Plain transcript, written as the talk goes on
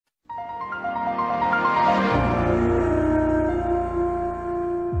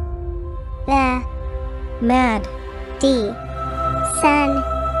Mad. D. Son.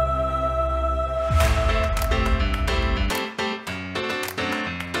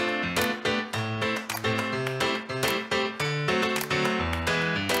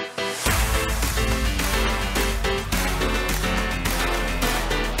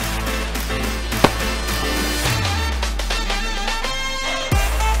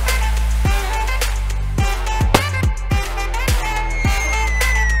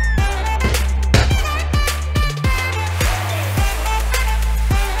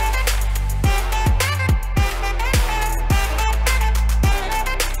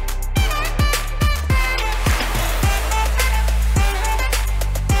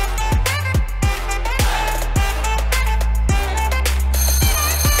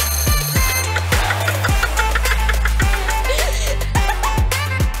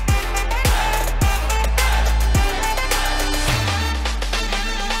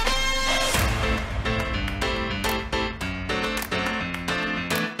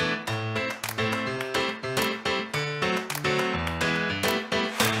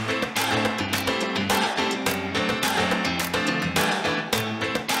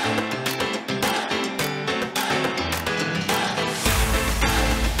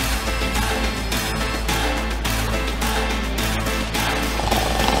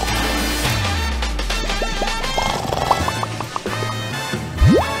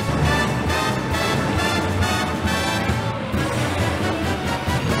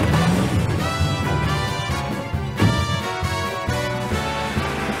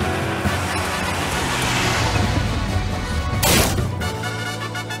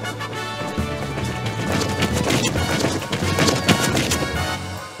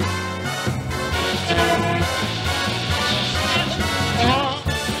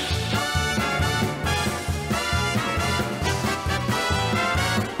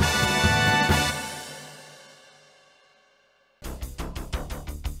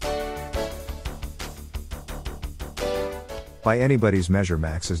 By anybody's measure,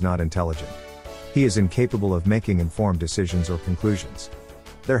 Max is not intelligent. He is incapable of making informed decisions or conclusions.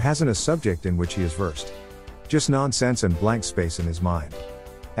 There hasn't a subject in which he is versed. Just nonsense and blank space in his mind.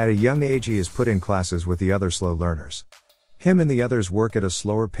 At a young age he is put in classes with the other slow learners. Him and the others work at a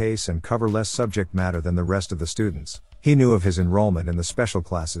slower pace and cover less subject matter than the rest of the students. He knew of his enrollment in the special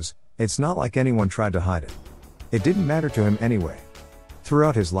classes. It's not like anyone tried to hide it. It didn't matter to him anyway.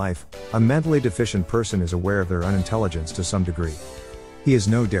 Throughout his life, a mentally deficient person is aware of their unintelligence to some degree. He is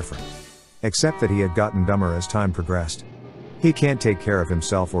no different. Except that he had gotten dumber as time progressed. He can't take care of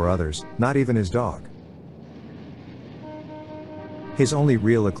himself or others, not even his dog. His only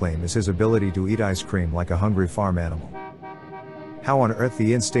real acclaim is his ability to eat ice cream like a hungry farm animal. How on earth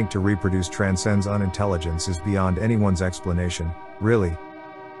the instinct to reproduce transcends unintelligence is beyond anyone's explanation, really.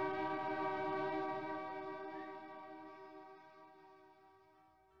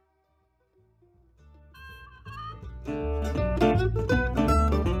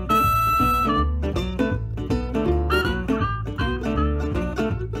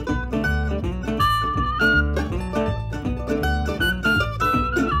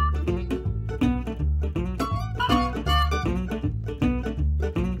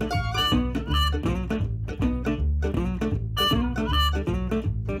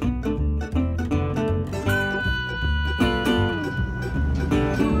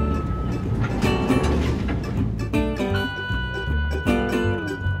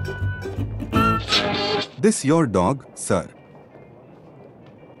 This your dog, sir?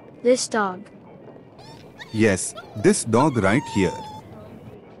 This dog. Yes, this dog right here.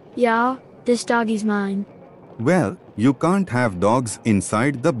 Yeah, this doggy's mine. Well, you can't have dogs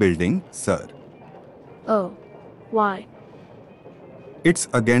inside the building, sir. Oh. Why? It's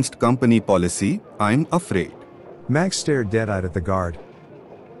against company policy, I'm afraid. Max stared dead-eyed at the guard.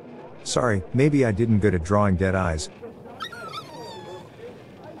 Sorry, maybe I didn't good at drawing dead eyes.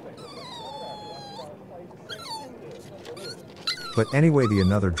 But anyway,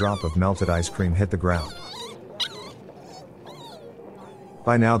 another drop of melted ice cream hit the ground.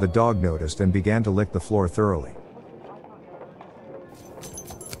 By now the dog noticed and began to lick the floor thoroughly.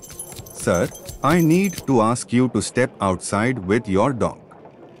 Sir, I need to ask you to step outside with your dog.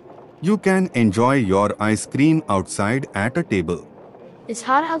 You can enjoy your ice cream outside at a table. It's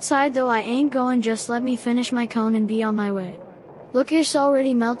hot outside though, I ain't going, just let me finish my cone and be on my way. Look, it's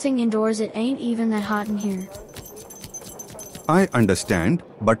already melting indoors, it ain't even that hot in here. I understand,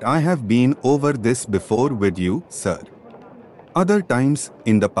 but I have been over this before with you, sir. Other times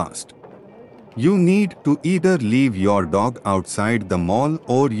in the past. You need to either leave your dog outside the mall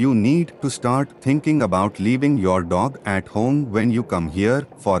or you need to start thinking about leaving your dog at home when you come here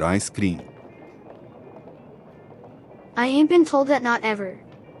for ice cream. I ain't been told that, not ever.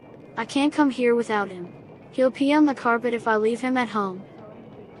 I can't come here without him. He'll pee on the carpet if I leave him at home.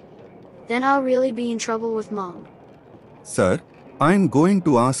 Then I'll really be in trouble with Mom. Sir, I'm going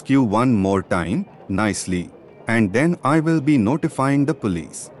to ask you one more time, nicely, and then I will be notifying the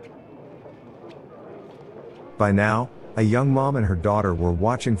police. By now, a young mom and her daughter were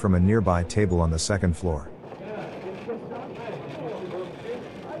watching from a nearby table on the second floor.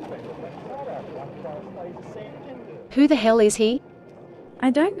 Who the hell is he? I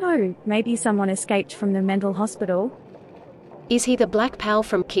don't know. Maybe someone escaped from the mental hospital. Is he the black pal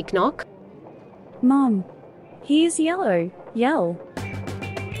from Kick Knock? Mom, he is yellow. Yell.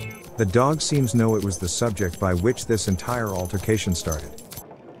 The dog seems know it was the subject by which this entire altercation started.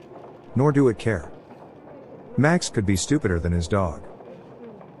 Nor do it care. Max could be stupider than his dog.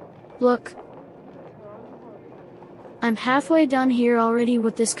 Look. I'm halfway done here already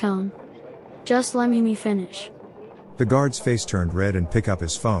with this cone. Just let me finish. The guard's face turned red and pick up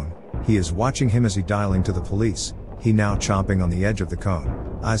his phone. He is watching him as he dialing to the police, he now chomping on the edge of the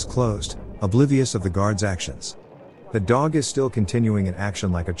cone, eyes closed, oblivious of the guard's actions. The dog is still continuing in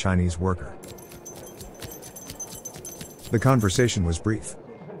action like a Chinese worker. The conversation was brief.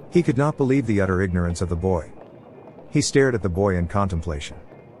 He could not believe the utter ignorance of the boy. He stared at the boy in contemplation.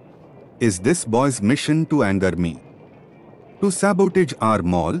 Is this boy's mission to anger me? To sabotage our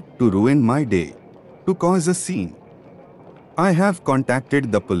mall, to ruin my day, to cause a scene? I have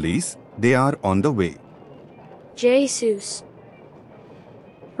contacted the police, they are on the way. Jesus.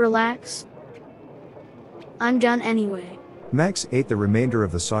 Relax. I'm done anyway. Max ate the remainder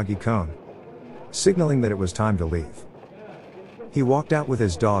of the soggy cone, signaling that it was time to leave. He walked out with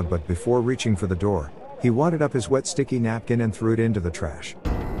his dog, but before reaching for the door, he wadded up his wet sticky napkin and threw it into the trash.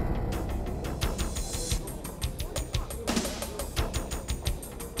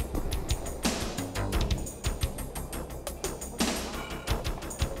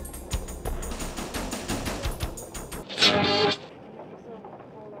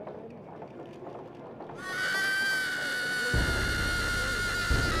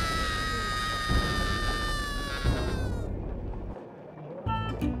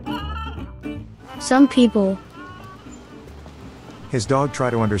 Some people. His dog tried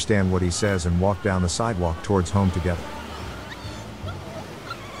to understand what he says and walked down the sidewalk towards home together.